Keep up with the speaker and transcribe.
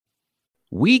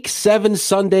Week 7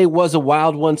 Sunday was a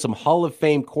wild one. Some Hall of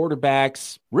Fame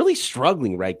quarterbacks really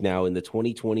struggling right now in the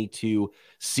 2022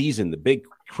 season. The big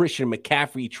Christian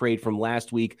McCaffrey trade from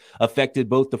last week affected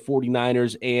both the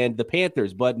 49ers and the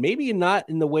Panthers, but maybe not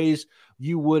in the ways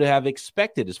you would have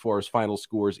expected as far as final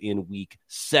scores in Week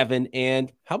 7.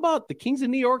 And how about the Kings of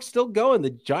New York still going?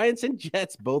 The Giants and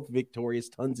Jets both victorious.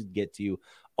 Tons to get to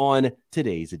on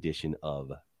today's edition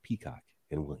of Peacock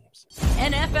and Williams.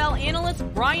 NFL analyst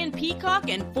Brian Peacock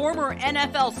and former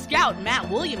NFL scout Matt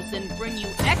Williamson bring you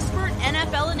expert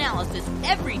NFL analysis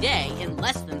every day in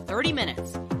less than 30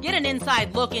 minutes. Get an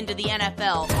inside look into the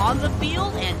NFL on the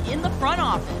field and in the front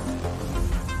office.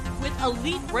 With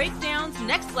elite breakdowns,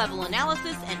 next-level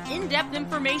analysis, and in-depth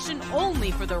information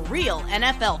only for the real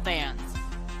NFL fans.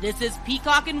 This is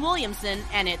Peacock and Williamson,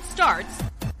 and it starts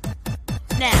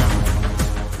now.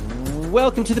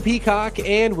 Welcome to the Peacock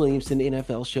and Williamson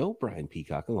NFL show. Brian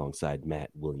Peacock alongside Matt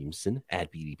Williamson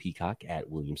at BD Peacock at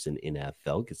Williamson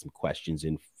NFL. Get some questions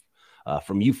in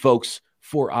from you folks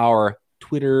for our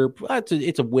Twitter.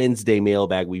 It's a Wednesday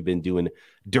mailbag we've been doing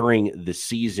during the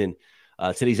season.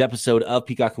 Today's episode of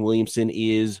Peacock and Williamson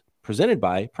is presented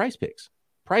by Prize Picks.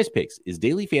 Prize Picks is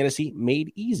daily fantasy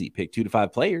made easy. Pick 2 to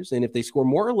 5 players, and if they score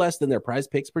more or less than their Prize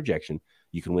Picks projection,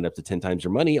 you can win up to 10 times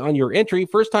your money on your entry.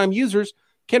 First-time users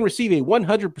can receive a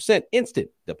 100% instant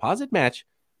deposit match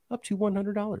up to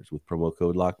 $100 with promo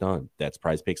code Locked On. That's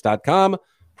prizepicks.com,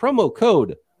 promo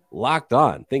code Locked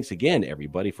On. Thanks again,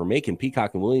 everybody, for making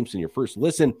Peacock and Williamson your first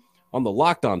listen on the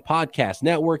Locked On Podcast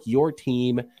Network, your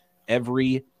team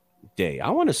every day. I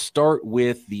want to start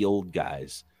with the old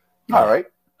guys. All right.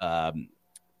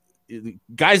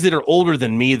 Guys that are older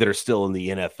than me that are still in the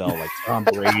NFL, like Tom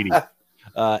Brady,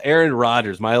 Aaron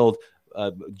Rodgers, my old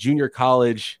junior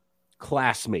college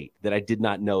classmate that I did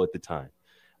not know at the time.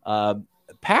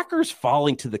 Packers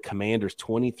falling to the Commanders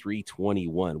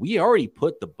 23-21. We already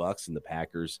put the Bucs and the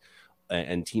Packers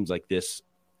and teams like this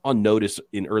on notice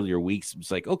in earlier weeks.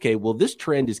 It's like, okay, well, this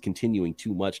trend is continuing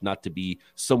too much not to be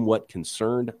somewhat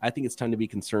concerned. I think it's time to be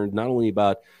concerned not only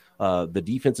about the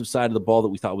defensive side of the ball that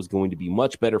we thought was going to be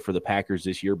much better for the Packers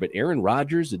this year, but Aaron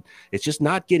Rodgers, it's just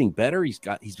not getting better. He's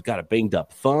got a banged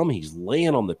up thumb. He's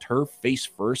laying on the turf face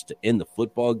first to end the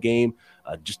football game,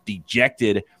 just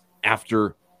dejected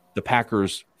after the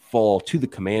Packers fall to the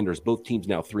Commanders. Both teams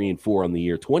now 3-4 on the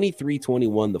year.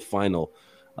 23-21, the final.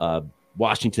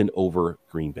 Washington over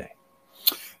Green Bay.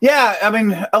 Yeah, I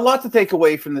mean, a lot to take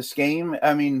away from this game.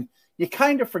 I mean, you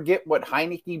kind of forget what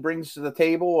Heineke brings to the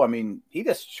table. I mean, he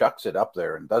just chucks it up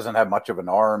there and doesn't have much of an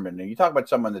arm. And you talk about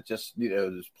someone that just,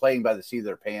 is playing by the seat of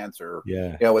their pants or,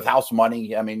 with house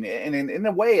money. I mean, and in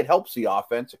a way, it helps the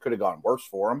offense. It could have gone worse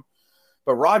for him.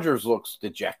 But Rodgers looks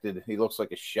dejected. He looks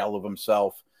like a shell of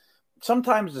himself.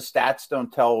 Sometimes the stats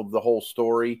don't tell the whole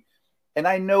story. And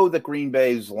I know that Green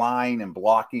Bay's line and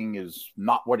blocking is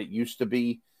not what it used to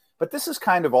be, but this is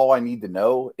kind of all I need to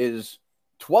know is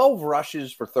 12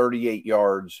 rushes for 38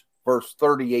 yards versus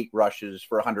 38 rushes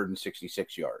for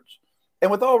 166 yards.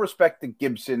 And with all respect to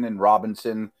Gibson and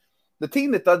Robinson, the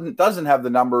team that doesn't have the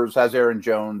numbers has Aaron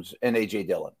Jones and A.J.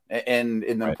 Dillon. And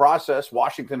in the process,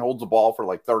 Washington holds the ball for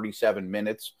like 37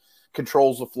 minutes,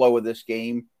 controls the flow of this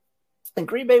game. And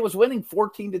Green Bay was winning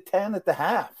 14-10 at the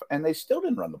half, and they still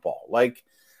didn't run the ball. Like,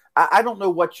 I don't know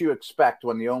what you expect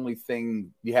when the only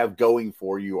thing you have going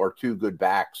for you are 2 good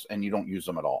backs and you don't use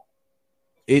them at all.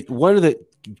 One of the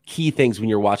key things when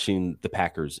you're watching the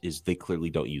Packers is they clearly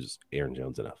don't use Aaron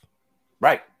Jones enough.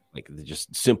 Right. Like, they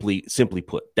just simply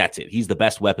put, that's it. He's the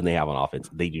best weapon they have on offense.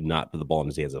 They do not put the ball in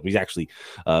his hands. He's actually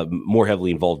more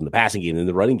heavily involved in the passing game than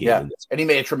the running game. Yeah, and he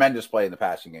made a tremendous play in the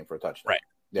passing game for a touchdown. Right.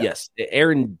 Yeah. Yes.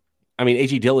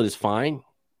 A.J. Dillon is fine,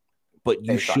 but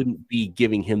you shouldn't be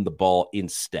giving him the ball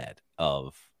instead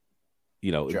of,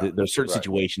 there's certain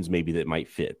situations maybe that might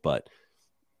fit, but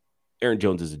Aaron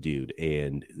Jones is a dude,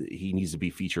 and he needs to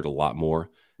be featured a lot more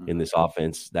in this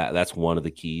offense. That's one of the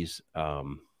keys.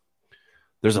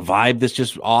 There's a vibe that's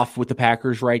just off with the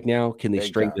Packers right now. Can they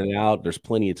straighten it out? There's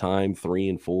plenty of time,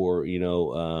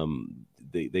 3-4,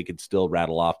 they could still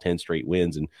rattle off 10 straight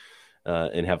wins and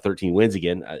have 13 wins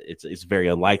again. It's very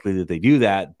unlikely that they do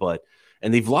that,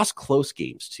 and they've lost close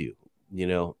games too.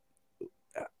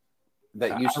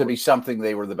 That used to be something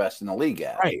they were the best in the league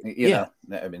at. Right. You know,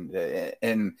 I mean,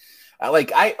 and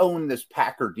I own this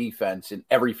Packer defense in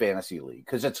every fantasy league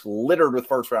because it's littered with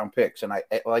first round picks, and I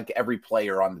like every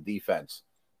player on the defense.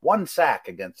 1 sack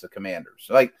against the Commanders,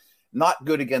 like not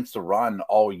good against the run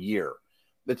all year.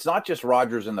 It's not just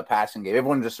Rodgers in the passing game.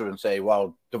 Everyone just would say,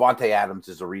 well, Devontae Adams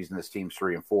is the reason this team's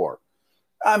 3-4.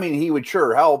 I mean, he would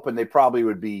sure help, and they probably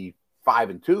would be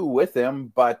 5-2 with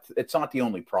him, but it's not the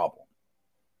only problem.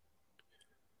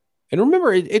 And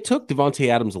remember, it took Devontae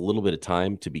Adams a little bit of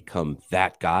time to become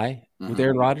that guy with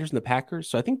Aaron Rodgers and the Packers.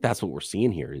 So I think that's what we're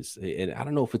seeing here and I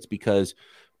don't know if it's because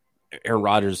Aaron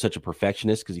Rodgers is such a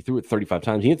perfectionist because he threw it 35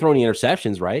 times. He didn't throw any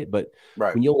interceptions, right? But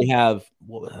when you only have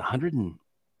 100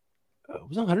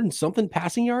 and something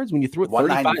passing yards when you threw it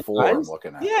 35 times. I'm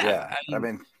looking at. Yeah. I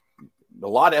mean, a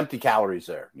lot of empty calories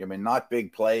there. I mean, not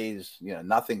big plays,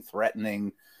 nothing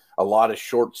threatening, a lot of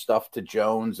short stuff to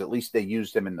Jones. At least they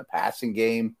used him in the passing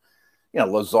game.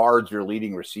 Lazard's your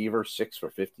leading receiver, 6 for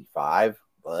 55.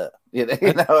 But,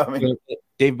 I mean,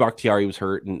 Dave Bakhtiari was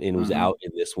hurt and was out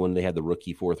in this one. They had the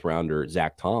rookie 4th rounder,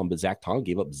 Zach Tom, but Zach Tom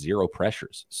gave up 0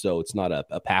 pressures. So it's not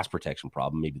a pass protection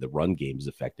problem. Maybe the run game is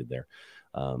affected there.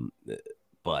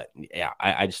 But yeah,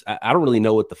 I don't really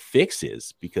know what the fix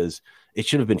is because it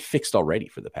should have been fixed already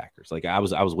for the Packers. Like I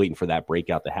was waiting for that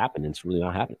breakout to happen, and it's really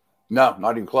not happening. No,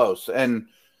 not even close. And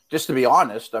just to be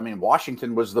honest, I mean,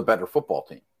 Washington was the better football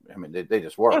team. I mean, they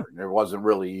just were. Yeah. There wasn't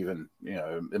really even,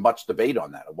 much debate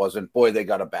on that. It wasn't, boy, they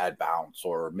got a bad bounce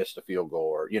or missed a field goal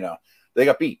or, they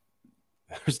got beat.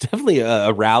 There's definitely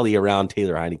a rally around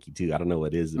Taylor Heinicke, too. I don't know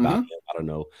what it is about him. I don't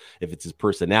know if it's his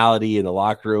personality in the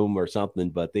locker room or something,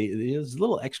 but there's a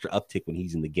little extra uptick when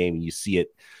he's in the game. And you see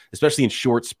it, especially in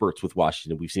short spurts with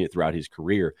Washington. We've seen it throughout his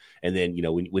career. And then,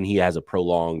 when he has a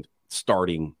prolonged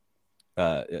starting,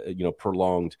 it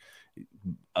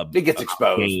gets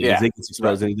exposed. It gets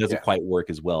exposed, and it doesn't quite work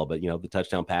as well. But the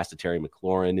touchdown pass to Terry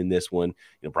McLaurin in this one,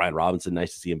 Brian Robinson,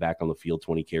 nice to see him back on the field,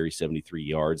 20 carries, 73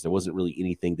 yards. There wasn't really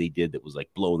anything they did that was like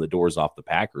blowing the doors off the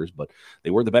Packers, but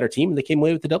they were the better team and they came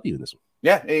away with the W in this one.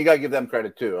 Yeah, and you got to give them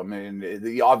credit too. I mean,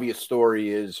 the obvious story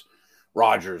is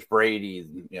Rodgers,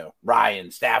 Brady,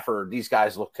 Ryan, Stafford. These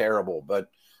guys look terrible, but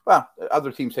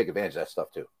other teams take advantage of that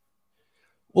stuff too.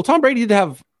 Well, Tom Brady did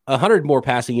have 100 more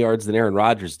passing yards than Aaron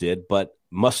Rodgers did, but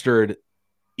mustered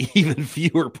even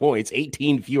fewer points,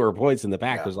 18 fewer points in the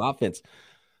Packers offense.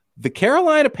 The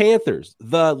Carolina Panthers,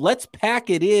 the let's pack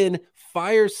it in,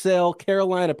 fire sale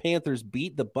Carolina Panthers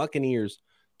beat the Buccaneers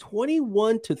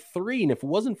 21-3. And if it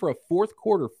wasn't for a 4th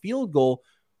quarter field goal,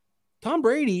 Tom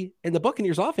Brady and the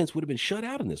Buccaneers offense would have been shut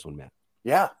out in this one, Matt.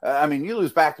 Yeah. I mean, you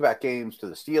lose back-to-back games to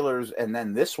the Steelers and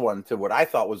then this one to what I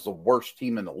thought was the worst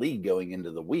team in the league going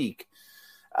into the week.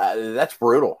 That's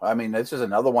brutal. I mean, this is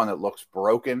another one that looks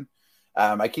broken.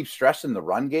 I keep stressing the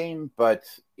run game, but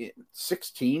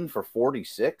 16 for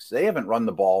 46. They haven't run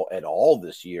the ball at all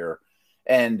this year.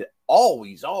 And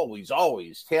always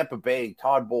Tampa Bay,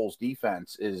 Todd Bowles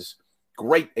defense is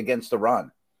great against the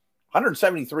run.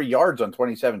 173 yards on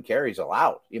 27 carries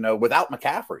allowed, without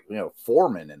McCaffrey,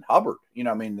 Foreman and Hubbard.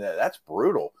 That's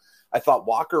brutal. I thought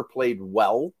Walker played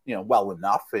well, well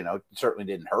enough. Certainly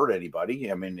didn't hurt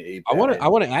anybody. I mean, I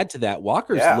want to add to that.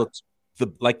 Walker's looked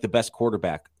like the best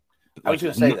quarterback. I was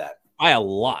going to say that by a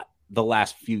lot the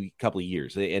last couple of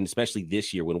years, and especially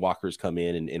this year when Walker's come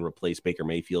in and replaced Baker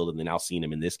Mayfield, and then now seeing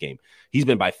him in this game, he's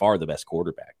been by far the best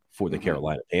quarterback for the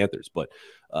Carolina Panthers. But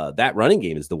that running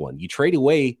game is the one you trade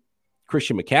away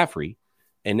Christian McCaffrey,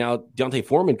 and now D'Onta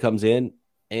Foreman comes in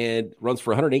and runs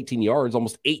for 118 yards,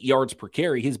 almost 8 yards per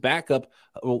carry. His backup,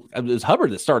 it was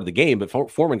Hubbard that started the game, but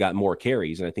Foreman got more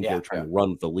carries, and I think they were trying to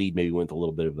run with the lead, maybe went a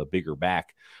little bit of a bigger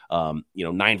back. 9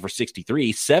 for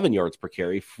 63, 7 yards per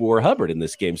carry for Hubbard in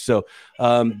this game. So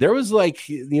there was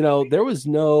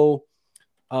no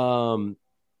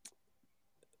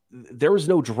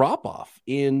drop-off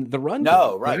in the run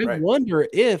game. I wonder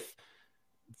if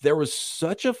there was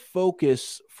such a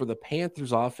focus for the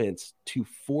Panthers offense to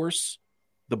force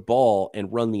the ball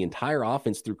and run the entire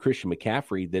offense through Christian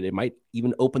McCaffrey that it might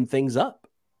even open things up.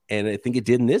 And I think it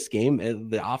did in this game.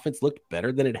 The offense looked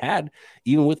better than it had,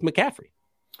 even with McCaffrey.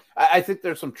 I think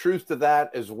there's some truth to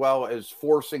that, as well as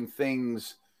forcing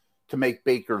things to make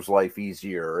Baker's life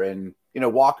easier. And,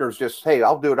 Walker's just, hey,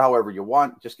 I'll do it however you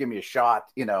want. Just give me a shot.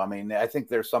 I think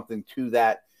there's something to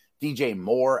that. DJ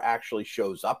Moore actually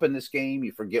shows up in this game.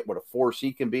 You forget what a force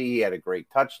he can be. He had a great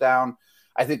touchdown.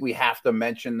 I think we have to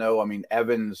mention, though,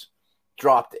 Evans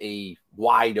dropped a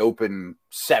wide open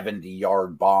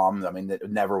 70-yard bomb. That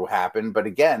never happened. But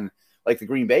again, like the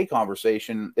Green Bay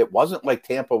conversation, it wasn't like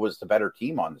Tampa was the better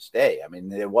team on this day.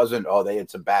 It wasn't, they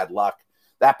had some bad luck.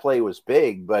 That play was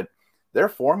big, but their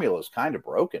formula is kind of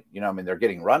broken. They're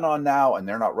getting run on now, and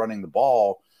they're not running the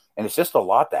ball. And it's just a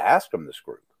lot to ask from this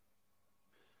group.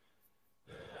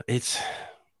 It's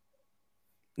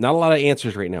not a lot of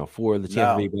answers right now for the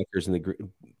Tampa Bay Buccaneers and the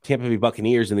Tampa Bay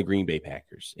Buccaneers and the Green Bay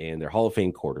Packers and their Hall of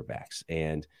Fame quarterbacks.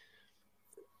 And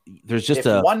there's just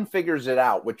if one figures it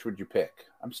out, which would you pick?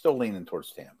 I'm still leaning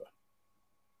towards Tampa.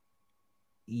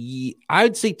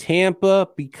 I'd say Tampa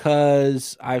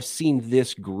because I've seen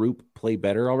this group play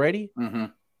better already. Mm-hmm.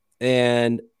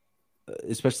 And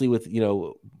especially with,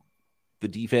 the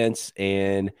defense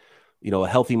and, a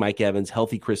healthy Mike Evans,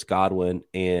 healthy Chris Godwin,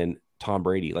 and Tom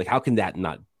Brady. Like, how can that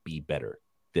not be better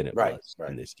than it was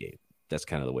in this game? That's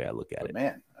kind of the way I look at it.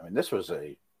 Man, I mean, this was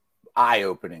a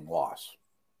eye-opening loss.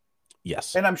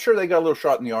 Yes. And I'm sure they got a little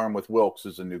shot in the arm with Wilks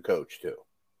as a new coach, too.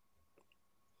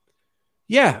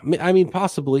 Yeah, I mean,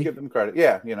 possibly. Give them credit.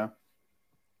 Yeah,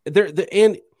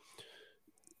 And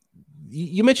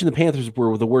you mentioned the Panthers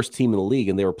were the worst team in the league,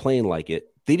 and they were playing like it.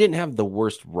 They didn't have the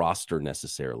worst roster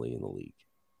necessarily in the league.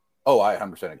 Oh, I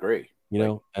 100% agree.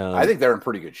 I think they're in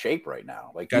pretty good shape right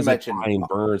now. Like you mentioned, like Brian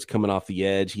Burns coming off the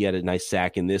edge. He had a nice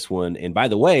sack in this one. And by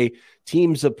the way,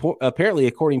 teams apparently,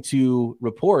 according to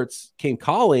reports, came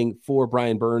calling for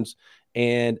Brian Burns.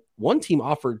 And one team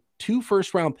offered 2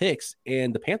 first-round picks,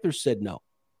 and the Panthers said no.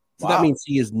 So that means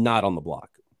he is not on the block.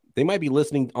 They might be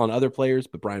listening on other players,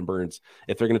 but Brian Burns,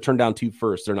 if they're going to turn down 2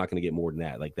 firsts, they're not going to get more than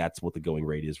that. Like, that's what the going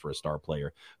rate is for a star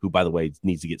player who, by the way,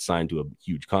 needs to get signed to a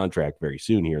huge contract very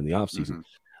soon here in the offseason.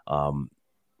 Mm-hmm.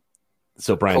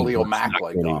 So Brian Khalil Mack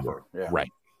like offer. Yeah. Right.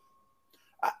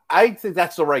 I think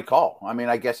that's the right call. I mean,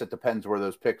 I guess it depends where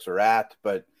those picks are at,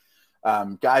 but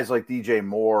guys like DJ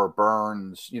Moore,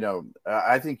 Burns,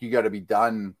 I think you got to be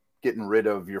done getting rid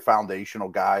of your foundational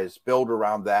guys, build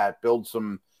around that, build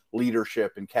some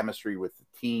leadership and chemistry with the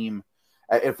team.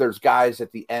 If there's guys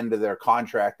at the end of their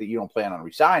contract that you don't plan on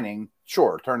resigning,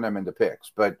 sure, turn them into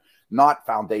picks, but not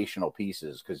foundational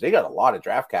pieces because they got a lot of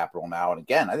draft capital now. And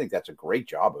again, I think that's a great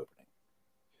job opening.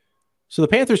 So the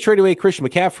Panthers trade away Christian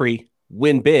McCaffrey,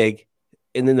 win big,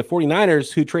 and then the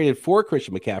 49ers, who traded for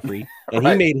Christian McCaffrey, and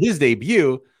he made his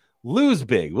debut, lose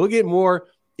big. We'll get more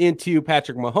into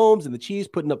Patrick Mahomes and the Chiefs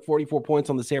putting up 44 points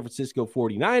on the San Francisco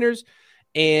 49ers.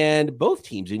 And both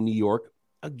teams in New York,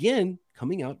 again,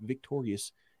 coming out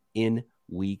victorious in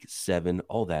Week 7.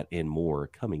 All that and more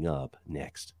coming up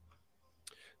next.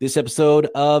 This episode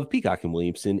of Peacock and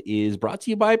Williamson is brought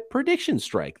to you by Prediction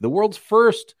Strike, the world's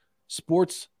first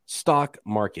sports stock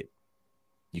market.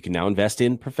 You can now invest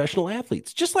in professional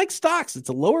athletes. Just like stocks, it's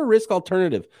a lower risk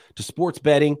alternative to sports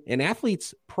betting, and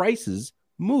athletes' prices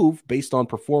move based on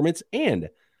performance and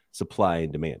supply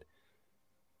and demand.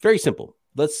 Very simple.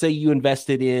 Let's say you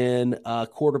invested in a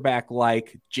quarterback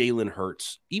like Jalen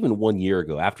Hurts, even 1 year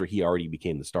ago after he already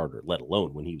became the starter, let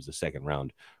alone when he was a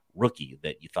second-round rookie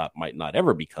that you thought might not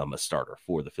ever become a starter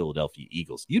for the Philadelphia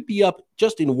Eagles. You'd be up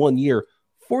just in 1 year,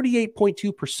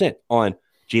 48.2% on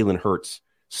Jalen Hurts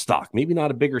stock. Maybe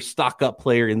not a bigger stock up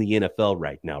player in the NFL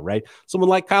right now, right? Someone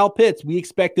like Kyle Pitts. We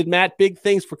expected, Matt, big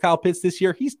things for Kyle Pitts this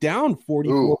year. He's down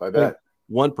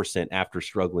 44.1% after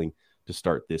struggling to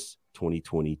start this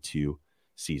 2022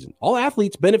 season. All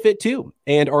athletes benefit too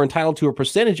and are entitled to a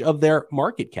percentage of their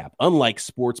market cap, unlike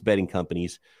sports betting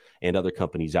companies and other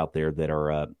companies out there that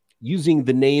are using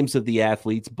the names of the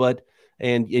athletes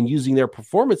and using their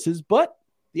performances, but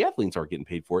the athletes aren't getting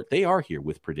paid for it. They are here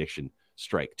with Prediction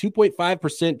Strike.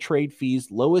 2.5% trade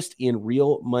fees, lowest in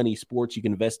real money sports. You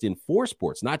can invest in 4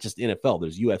 sports, not just NFL.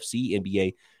 There's UFC,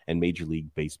 NBA, and Major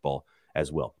League Baseball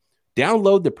as well.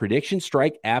 Download the Prediction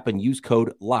Strike app and use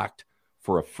code LOCKED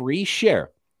for a free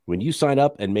share when you sign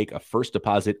up and make a first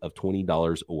deposit of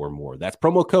 $20 or more. That's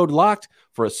promo code LOCKED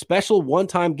for a special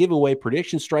one-time giveaway.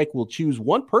 Prediction Strike will choose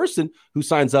one person who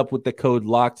signs up with the code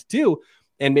LOCKED too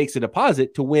and makes a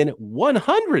deposit to win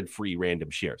 100 free random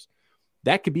shares.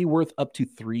 That could be worth up to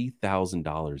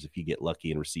 $3,000 if you get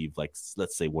lucky and receive, like,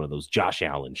 let's say, one of those Josh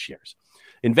Allen shares.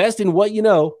 Invest in what you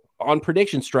know on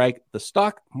Prediction Strike, the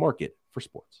stock market for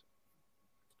sports.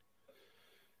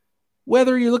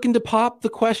 Whether you're looking to pop the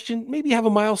question, maybe have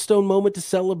a milestone moment to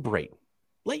celebrate,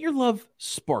 let your love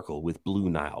sparkle with Blue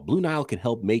Nile. Blue Nile can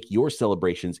help make your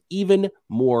celebrations even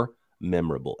more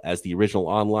memorable. As the original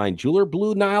online jeweler,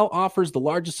 Blue Nile offers the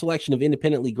largest selection of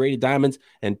independently graded diamonds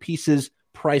and pieces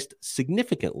priced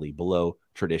significantly below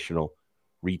traditional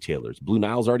retailers. Blue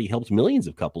Nile's already helped millions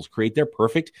of couples create their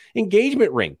perfect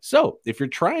engagement ring. So if you're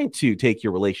trying to take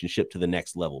your relationship to the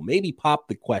next level, maybe pop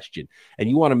the question and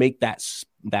you want to make that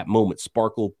moment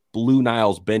sparkle, Blue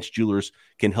Nile's Bench Jewelers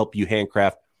can help you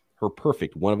handcraft her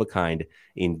perfect one-of-a-kind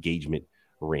engagement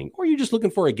ring. Or you're just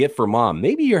looking for a gift for mom.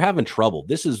 Maybe you're having trouble.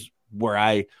 This is where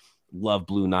I love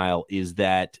Blue Nile, is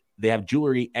that they have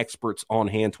jewelry experts on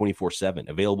hand 24/7,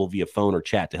 available via phone or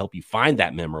chat to help you find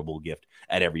that memorable gift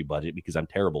at every budget, because I'm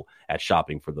terrible at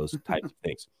shopping for those types of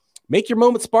things. Make your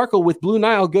moment sparkle with Blue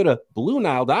Nile. Go to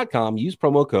BlueNile.com. Use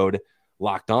promo code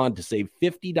LOCKEDON to save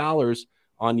 $50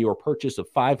 on your purchase of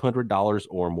 $500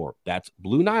 or more. That's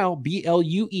Blue Nile,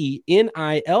 BlueNile.com.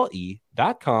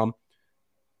 BlueNile.com.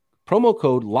 Promo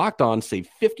code Locked On. Save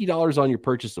 $50 on your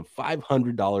purchase of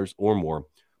 $500 or more.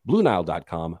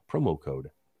 BlueNile.com. Promo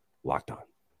code Locked On.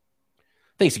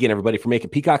 Thanks again, everybody, for making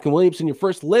Peacock and Williamson your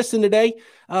first listen today.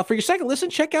 For your second listen,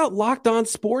 check out Locked On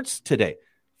Sports today.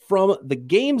 From the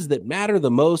games that matter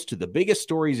the most to the biggest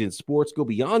stories in sports, go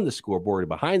beyond the scoreboard and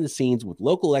behind the scenes with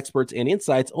local experts and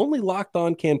insights only Locked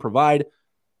On can provide.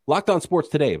 Locked On Sports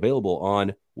today, available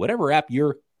on whatever app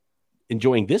you're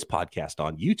enjoying this podcast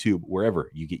on, YouTube, wherever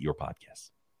you get your podcasts.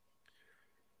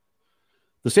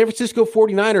 The San Francisco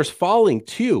 49ers falling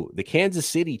to the Kansas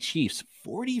City Chiefs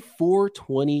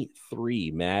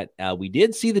 44-23, Matt. We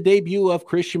did see the debut of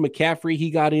Christian McCaffrey. He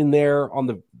got in there on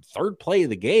the third play of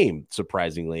the game,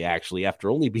 surprisingly, actually, after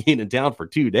only being in town for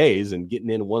 2 days and getting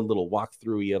in one little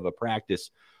walkthrough of a practice.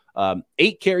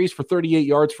 8 carries for 38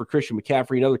 yards for Christian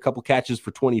McCaffrey, another couple catches for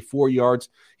 24 yards.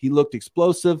 He looked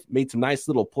explosive, made some nice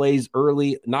little plays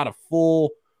early, not a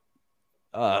full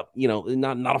not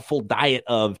a full diet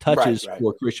of touches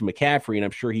for Christian McCaffrey, and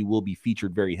I'm sure he will be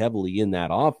featured very heavily in that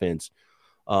offense.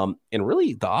 And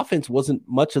really, the offense wasn't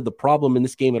much of the problem in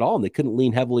this game at all, and they couldn't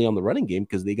lean heavily on the running game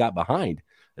because they got behind,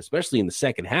 especially in the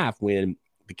second half when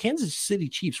the Kansas City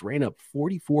Chiefs ran up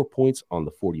 44 points on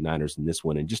the 49ers in this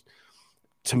one. And just,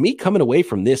 to me, coming away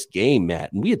from this game,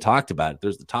 Matt, and we had talked about it,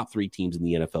 there's the top 3 teams in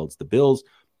the NFL. It's the Bills,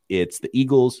 it's the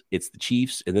Eagles, it's the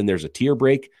Chiefs, and then there's a tier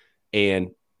break.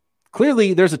 And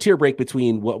clearly, there's a tier break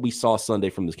between what we saw Sunday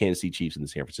from the Kansas City Chiefs and the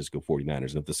San Francisco 49ers.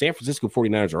 And if the San Francisco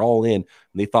 49ers are all in and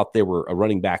they thought they were a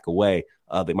running back away,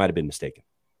 they might have been mistaken.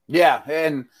 Yeah,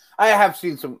 and I have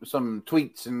seen some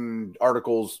tweets and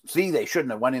articles. See, they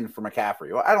shouldn't have went in for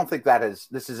McCaffrey. Well, I don't think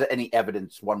this is any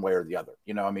evidence one way or the other.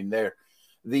 You know, I mean,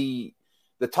 the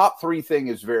top 3 thing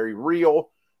is very real.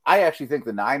 I actually think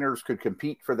the Niners could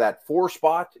compete for that 4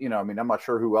 spot. You know, I mean, I'm not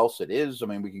sure who else it is. I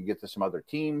mean, we can get to some other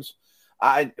teams.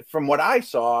 From what I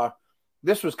saw,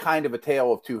 this was kind of a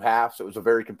tale of 2 halves. It was a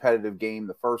very competitive game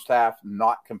the first half,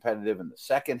 not competitive in the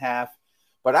second half.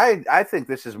 But I think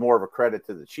this is more of a credit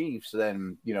to the Chiefs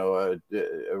than,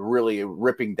 really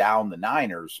ripping down the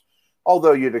Niners,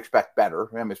 although you'd expect better,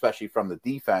 especially from the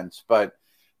defense. But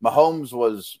Mahomes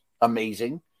was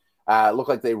amazing. It looked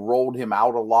like they rolled him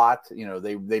out a lot. You know,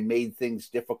 they made things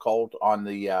difficult on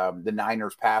the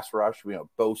Niners pass rush,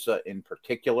 Bosa in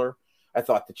particular. I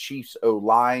thought the Chiefs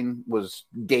O-line was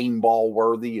game ball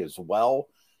worthy as well.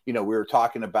 We were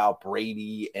talking about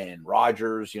Brady and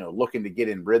Rodgers, looking to get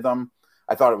in rhythm.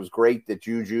 I thought it was great that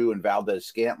Juju and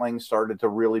Valdez-Scantling started to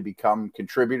really become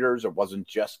contributors. It wasn't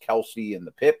just Kelsey and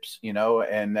the Pips,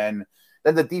 and then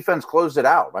the defense closed it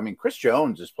out. I mean, Chris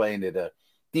Jones is playing at a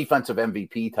defensive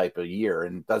MVP type of year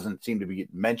and doesn't seem to be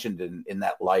mentioned in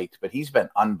that light, but he's been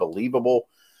unbelievable.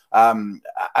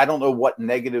 I don't know what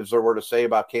negatives there were to say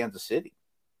about Kansas City.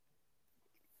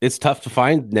 It's tough to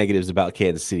find negatives about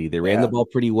Kansas City. They ran the ball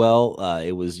pretty well.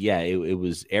 It was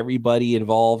everybody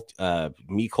involved.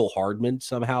 Mecole Hardman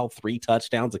somehow 3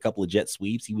 touchdowns, a couple of jet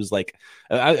sweeps. He was like,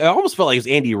 I almost felt like it was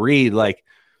Andy Reid,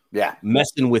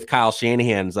 messing with Kyle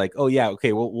Shanahan. It's like, oh yeah,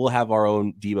 okay, we'll have our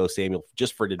own Deebo Samuel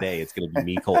just for today. It's going to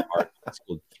be Mecole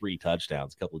Hardman, 3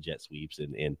 touchdowns, a couple of jet sweeps,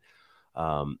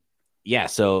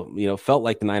 so felt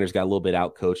like the Niners got a little bit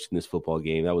outcoached in this football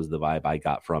game. That was the vibe I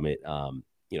got from it.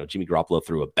 Jimmy Garoppolo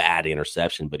threw a bad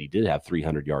interception, but he did have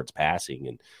 300 yards passing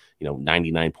and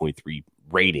 99.3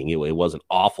 rating. It wasn't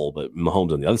awful, but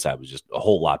Mahomes on the other side was just a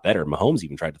whole lot better. Mahomes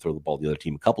even tried to throw the ball to the other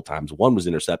team a couple times. One was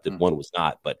intercepted, one was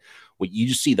not. But what you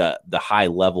just see the high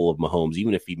level of Mahomes,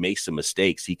 even if he makes some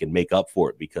mistakes, he can make up for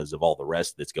it because of all the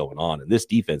rest that's going on. And this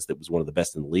defense that was one of the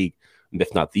best in the league,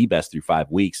 if not the best through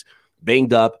 5 weeks,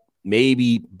 banged up.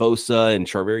 Maybe Bosa and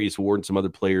Charvarius Ward and some other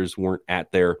players weren't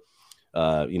at their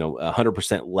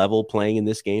 100% level playing in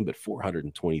this game, but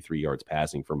 423 yards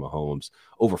passing for Mahomes,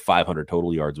 over 500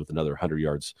 total yards with another 100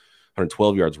 yards,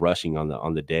 112 yards rushing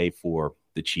on the day for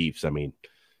the Chiefs. I mean,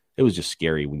 it was just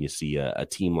scary when you see a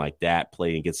team like that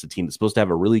playing against a team that's supposed to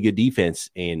have a really good defense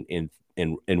and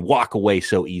walk away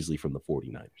so easily from the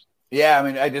 49ers. Yeah, I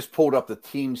mean, I just pulled up the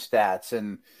team stats,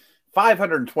 and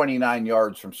 529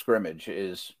 yards from scrimmage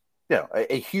is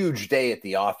a huge day at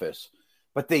the office.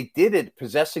 But they did it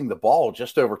possessing the ball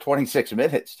just over 26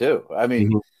 minutes, too. I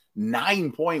mean,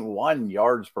 9.1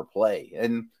 yards per play.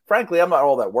 And frankly, I'm not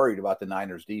all that worried about the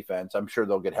Niners defense. I'm sure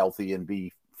they'll get healthy and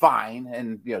be fine.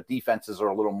 And, defenses are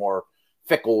a little more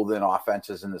fickle than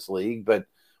offenses in this league. But,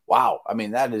 wow, I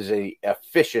mean, that is a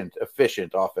efficient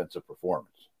offensive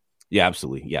performance. Yeah,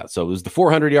 absolutely. Yeah. So it was the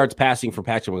 400 yards passing for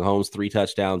Patrick Mahomes, 3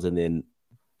 touchdowns, and then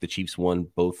the Chiefs won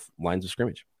both lines of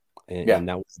scrimmage. And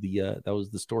that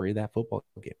was the story of that football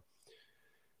game.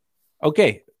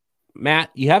 Okay,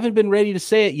 Matt, you haven't been ready to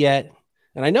say it yet.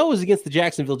 And I know it was against the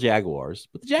Jacksonville Jaguars,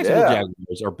 but the Jacksonville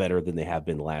Jaguars are better than they have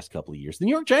been the last couple of years. The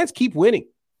New York Giants keep winning.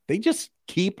 They just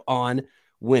keep on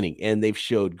winning, and they've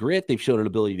showed grit. They've shown an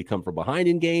ability to come from behind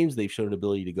in games. They've shown an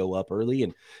ability to go up early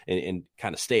and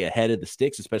kind of stay ahead of the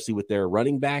sticks, especially with their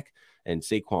running back and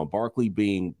Saquon Barkley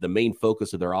being the main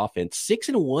focus of their offense.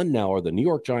 6-1 now are the New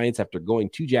York Giants after going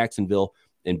to Jacksonville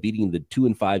and beating the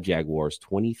 2-5 Jaguars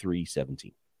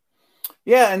 23-17.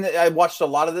 Yeah, and I watched a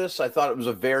lot of this. I thought it was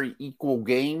a very equal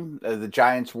game. The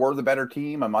Giants were the better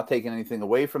team. I'm not taking anything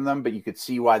away from them, but you could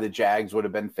see why the Jags would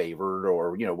have been favored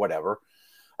or, whatever.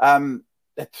 Talking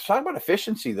about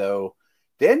efficiency, though,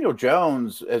 Daniel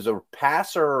Jones as a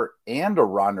passer and a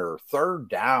runner, third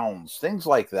downs, things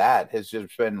like that has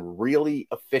just been really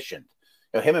efficient.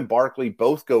 Him and Barkley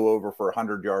both go over for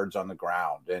 100 yards on the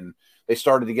ground, and they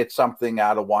started to get something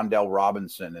out of Wan'Dale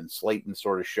Robinson, and Slayton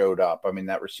sort of showed up. I mean,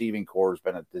 that receiving core has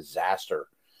been a disaster.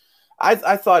 I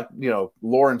thought,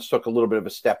 Lawrence took a little bit of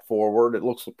a step forward. It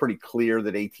looks pretty clear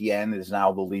that Etienne is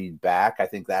now the lead back. I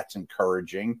think that's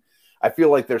encouraging. I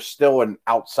feel like there's still an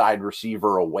outside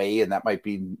receiver away, and that might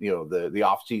be, the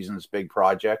offseason's big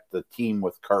project, the team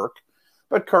with Kirk.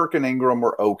 But Kirk and Ingram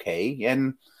were okay,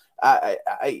 and I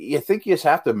think you just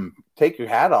have to take your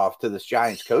hat off to this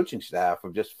Giants coaching staff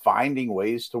of just finding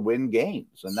ways to win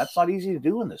games. And that's not easy to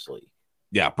do in this league.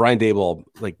 Yeah. Brian Daboll,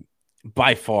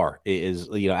 by far is,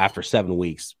 after 7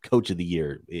 weeks, coach of the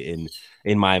year in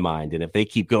my mind. And if they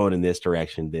keep going in this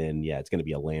direction, then yeah, it's going to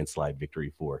be a landslide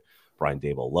victory for Brian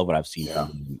Daboll. Love what I've seen from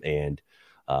him, and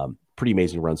pretty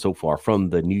amazing run so far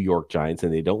from the New York Giants.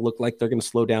 And they don't look like they're going to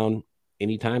slow down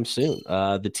anytime soon.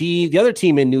 The other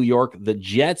team in New York, the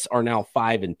Jets, are now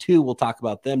 5-2. We'll talk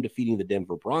about them defeating the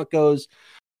Denver Broncos.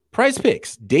 Prize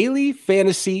Picks, daily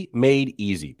fantasy made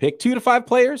easy. Pick 2 to 5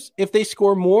 players. If they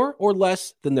score more or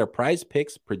less than their Prize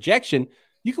Picks projection,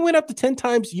 you can win up to 10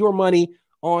 times your money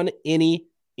on any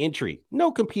entry.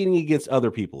 No competing against other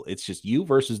people. It's just you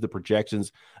versus the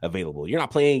projections available. You're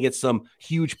not playing against some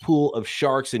huge pool of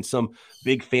sharks in some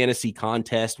big fantasy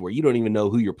contest where you don't even know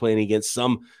who you're playing against.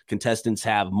 Some contestants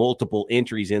have multiple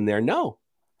entries in there. No,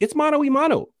 it's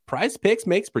mano-a-mano. Prize Picks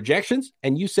makes projections,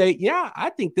 and you say, yeah, I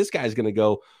think this guy's going to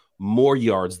go more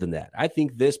yards than that. I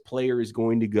think this player is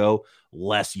going to go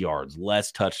less yards,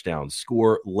 less touchdowns,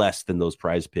 score less than those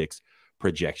Prize Picks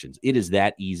projections. It is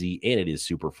that easy, and it is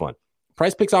super fun.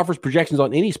 Prize Picks offers projections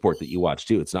on any sport that you watch,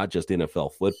 too. It's not just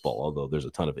NFL football, although there's a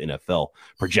ton of NFL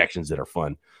projections that are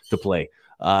fun to play.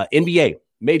 NBA,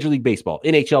 Major League Baseball,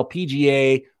 NHL,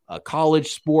 PGA,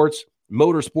 college sports,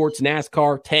 motorsports,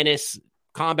 NASCAR, tennis,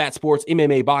 combat sports,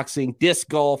 MMA, boxing, disc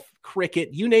golf,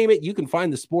 cricket, you name it. You can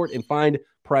find the sport and find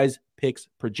Prize Picks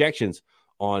projections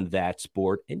on that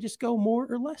sport and just go more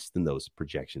or less than those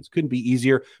projections. Couldn't be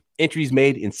easier. Entries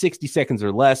made in 60 seconds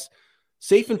or less.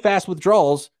 Safe and fast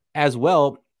withdrawals as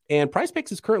well. And Prize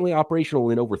Picks is currently operational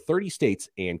in over 30 states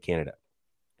and Canada.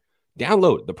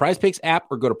 Download the Prize Picks app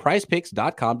or go to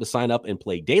prizepicks.com to sign up and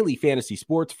play daily fantasy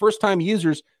sports. First-time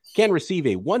users can receive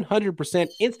a 100%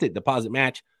 instant deposit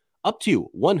match up to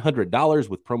 $100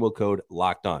 with promo code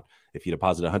LOCKEDON. If you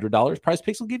deposit $100, Prize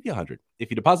Picks will give you $100.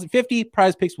 If you deposit $50,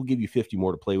 Prize Picks will give you $50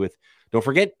 more to play with. Don't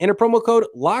forget, enter promo code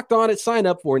LOCKEDON at sign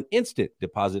up for an instant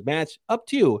deposit match up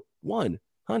to $100.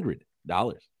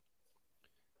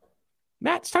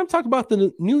 Matt, it's time to talk about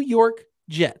the New York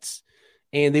Jets.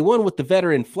 And they won with the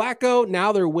veteran Flacco.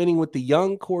 Now they're winning with the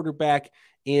young quarterback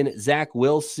in Zach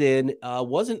Wilson.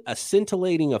 Wasn't a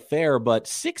scintillating affair, but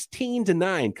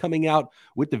 16-9 coming out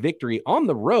with the victory on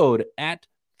the road at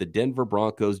the Denver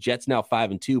Broncos. Jets now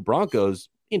 5-2. Broncos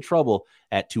in trouble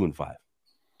at 2-5.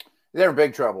 They're in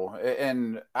big trouble.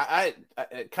 And I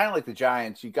kind of like the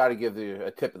Giants, you got to give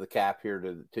a tip of the cap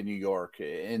here to New York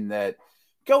in that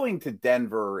going to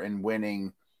Denver and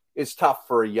winning is tough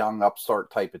for a young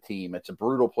upstart type of team. It's a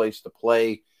brutal place to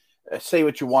play. Say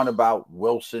what you want about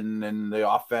Wilson and the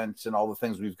offense and all the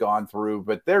things we've gone through,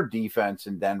 but their defense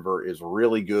in Denver is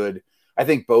really good. I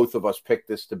think both of us picked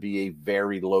this to be a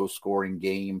very low-scoring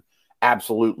game.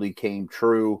 Absolutely came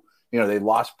true. They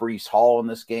lost Breece Hall in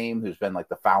this game, who's been like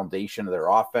the foundation of their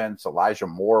offense. Elijah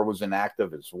Moore was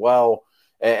inactive as well.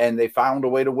 And they found a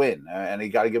way to win, and you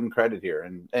got to give them credit here.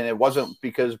 And it wasn't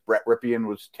because Brett Rypien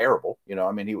was terrible. He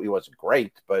wasn't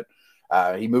great, but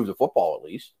he moved the football at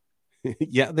least.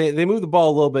 Yeah, they moved the ball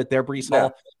a little bit there. Breece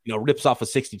Hall, rips off a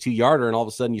 62-yarder, and all of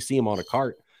a sudden you see him on a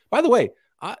cart. By the way,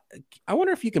 I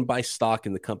wonder if you can buy stock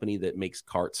in the company that makes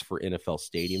carts for NFL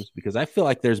stadiums, because I feel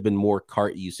like there's been more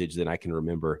cart usage than I can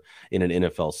remember in an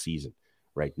NFL season.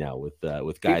 right now with guys.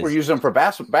 People are using them for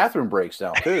bathroom breaks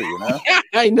now too. You know,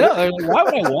 I know. Like, why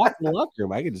would I walk in the locker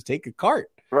room? I could just take a cart.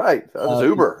 Right, that's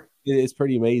Uber. It's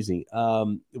pretty amazing.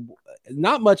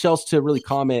 Not much else to really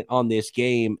comment on this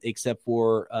game except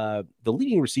for the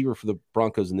leading receiver for the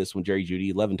Broncos in this one, Jerry Jeudy,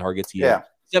 11 targets. He had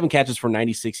 7 catches for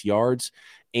 96 yards,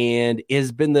 and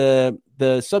has been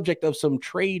the subject of some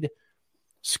trade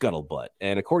scuttlebutt.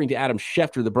 And according to Adam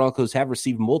Schefter, the Broncos have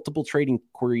received multiple trading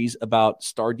queries about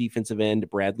star defensive end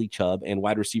Bradley Chubb and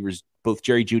wide receivers both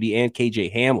Jerry Jeudy and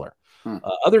KJ Hamler.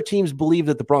 Other teams believe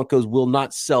that the Broncos will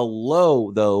not sell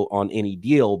low, though, on any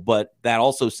deal, but that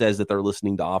also says that they're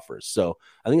listening to offers. So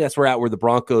I think that's where the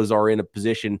Broncos are in a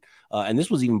position, and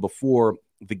this was even before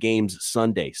the game's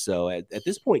Sunday. So at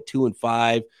this point,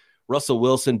 2-5, Russell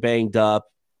Wilson banged up.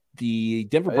 The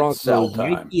Denver Broncos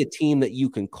might be a team that you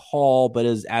can call, but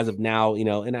as of now, you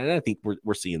know, and I think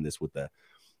we're seeing this with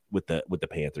the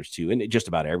Panthers too, and just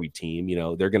about every team, you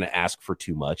know, they're going to ask for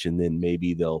too much, and then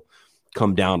maybe they'll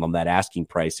come down on that asking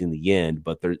price in the end.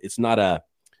 But it's not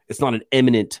an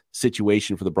imminent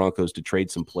situation for the Broncos to trade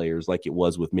some players like it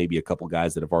was with maybe a couple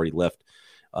guys that have already left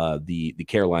the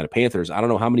Carolina Panthers. I don't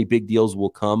know how many big deals will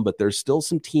come, but there's still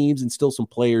some teams and still some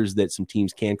players that some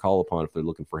teams can call upon if they're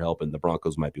looking for help, and the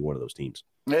Broncos might be one of those teams.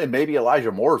 And maybe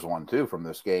Elijah Moore's one too from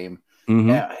this game.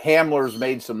 Hamler's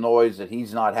made some noise that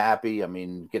he's not happy. I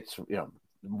mean, gets, you know,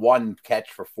 1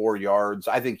 catch for 4 yards.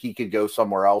 I think he could go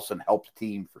somewhere else and help the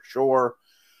team for sure.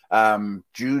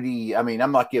 Jeudy, I mean,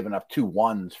 I'm not giving up 2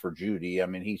 1s for Jeudy. I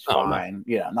mean, he's fine.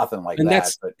 Yeah, nothing like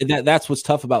that. That's what's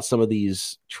tough about some of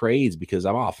these trades, because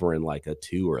I'm offering like a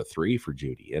 2 or a 3 for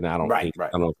Jeudy, and I don't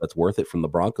know if that's worth it from the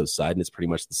Broncos side. And it's pretty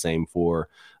much the same for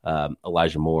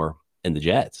Elijah Moore and the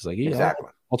Jets. It's like, exactly.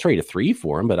 I'll trade a 3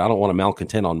 for him, but I don't want a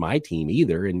malcontent on my team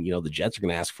either. And, you know, the Jets are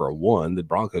going to ask for a 1. The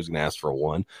Broncos are going to ask for a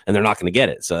 1, and they're not going to get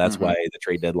it. So that's why the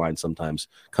trade deadline sometimes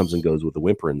comes and goes with a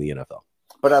whimper in the NFL.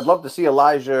 But I'd love to see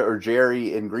Elijah or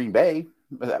Jerry in Green Bay.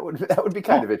 That would be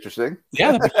kind of interesting.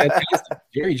 Yeah, that'd be fantastic.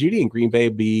 Jerry Jeudy in Green Bay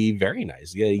would be very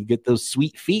nice. Yeah, you get those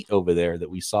sweet feet over there that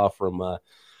we saw from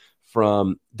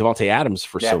Devontae Adams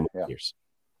for so many years.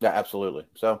 Yeah, absolutely.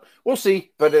 So we'll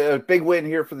see. But a big win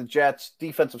here for the Jets.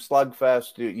 Defensive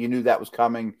slugfest. You knew that was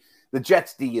coming. The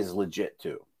Jets D is legit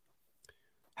too.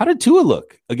 How did Tua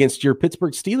look against your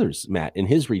Pittsburgh Steelers, Matt, in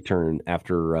his return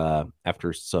after a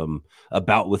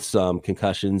bout with some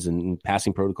concussions and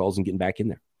passing protocols and getting back in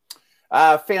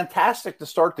there? Fantastic to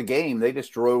start the game. They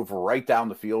just drove right down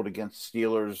the field against the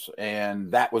Steelers,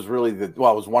 and that was really it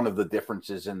was one of the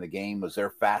differences in the game was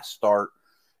their fast start.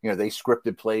 You know, they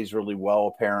scripted plays really well,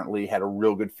 apparently, had a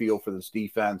real good feel for this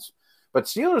defense. But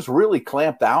Steelers really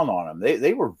clamped down on them.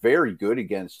 They were very good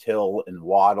against Hill and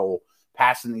Waddle,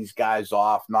 passing these guys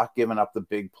off, not giving up the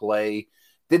big play.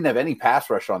 Didn't have any pass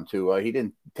rush on Tua. He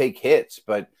didn't take hits,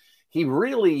 but he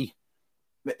really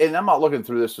 – and I'm not looking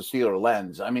through this with Steeler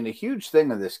lens. I mean, a huge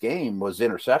thing of this game was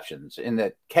interceptions, in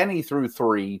that Kenny threw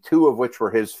 3, 2 of which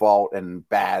were his fault and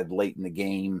bad late in the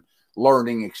game,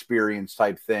 learning experience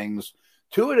type things.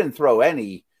 Tua didn't throw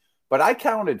any, but I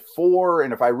counted 4,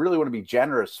 and if I really want to be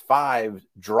generous, 5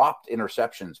 dropped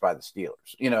interceptions by the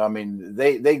Steelers. You know, I mean,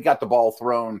 they got the ball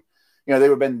thrown. You know, they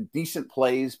would have been decent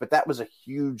plays, but that was a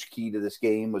huge key to this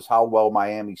game, was how well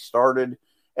Miami started.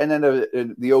 And then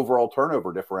the overall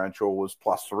turnover differential was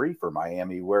 +3 for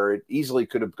Miami, where it easily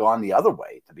could have gone the other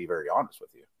way, to be very honest with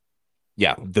you.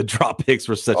 Yeah, the drop picks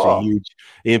were such a huge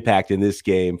impact in this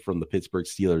game from the Pittsburgh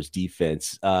Steelers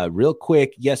defense. Real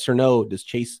quick, yes or no, does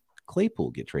Chase Claypool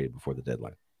get traded before the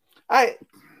deadline?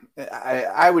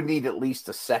 I would need at least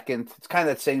a second. It's kind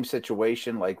of that same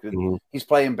situation. Like he's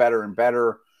playing better and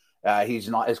better.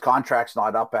 His contract's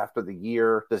not up after the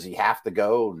year. Does he have to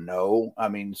go? No. I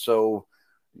mean, so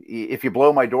if you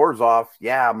blow my doors off,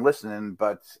 yeah, I'm listening,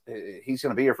 but he's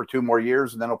going to be here for 2 more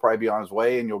years, and then he'll probably be on his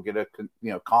way, and you'll get a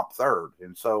comp third.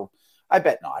 And so I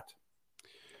bet not.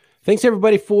 Thanks,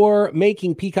 everybody, for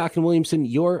making Peacock and Williamson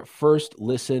your first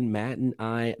listen. Matt and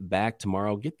I back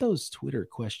tomorrow. Get those Twitter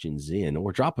questions in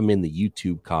or drop them in the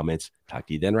YouTube comments. Talk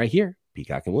to you then right here,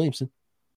 Peacock and Williamson.